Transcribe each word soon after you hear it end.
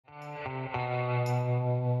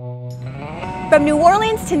From New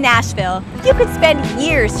Orleans to Nashville, you could spend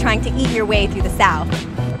years trying to eat your way through the South.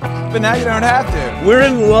 But now you don't have to. We're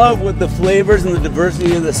in love with the flavors and the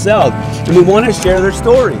diversity of the South, and we want to share their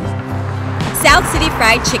stories. South City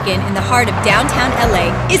Fried Chicken in the heart of downtown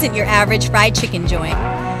LA isn't your average fried chicken joint.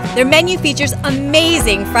 Their menu features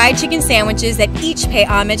amazing fried chicken sandwiches that each pay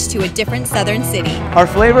homage to a different southern city. Our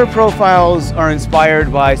flavor profiles are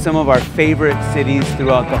inspired by some of our favorite cities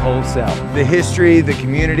throughout the whole South. The history, the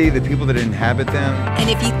community, the people that inhabit them. And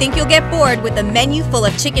if you think you'll get bored with a menu full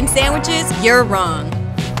of chicken sandwiches, you're wrong.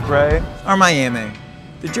 Right? Our Miami.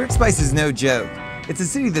 The jerk spice is no joke. It's a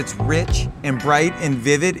city that's rich and bright and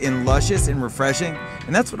vivid and luscious and refreshing,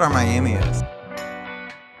 and that's what our Miami is.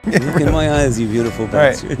 Look in my eyes, you beautiful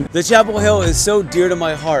bastard. Right. The Chapel Hill is so dear to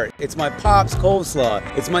my heart. It's my pop's coleslaw.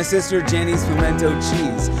 It's my sister Jenny's pimento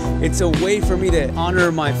cheese. It's a way for me to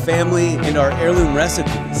honor my family and our heirloom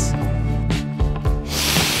recipes.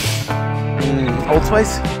 Old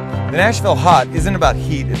Spice? The Nashville Hot isn't about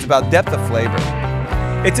heat, it's about depth of flavor.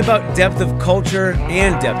 It's about depth of culture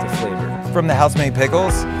and depth of flavor. From the house-made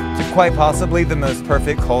pickles to quite possibly the most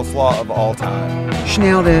perfect coleslaw of all time.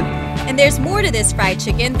 Nailed it. And there's more to this fried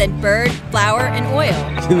chicken than bird, flour, and oil.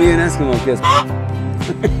 Give me an Eskimo kiss.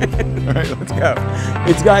 All right, let's go.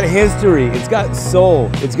 It's got history, it's got soul,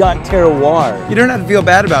 it's got terroir. You don't have to feel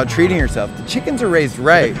bad about treating yourself. The chickens are raised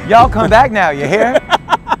right. Y'all come back now, you hear?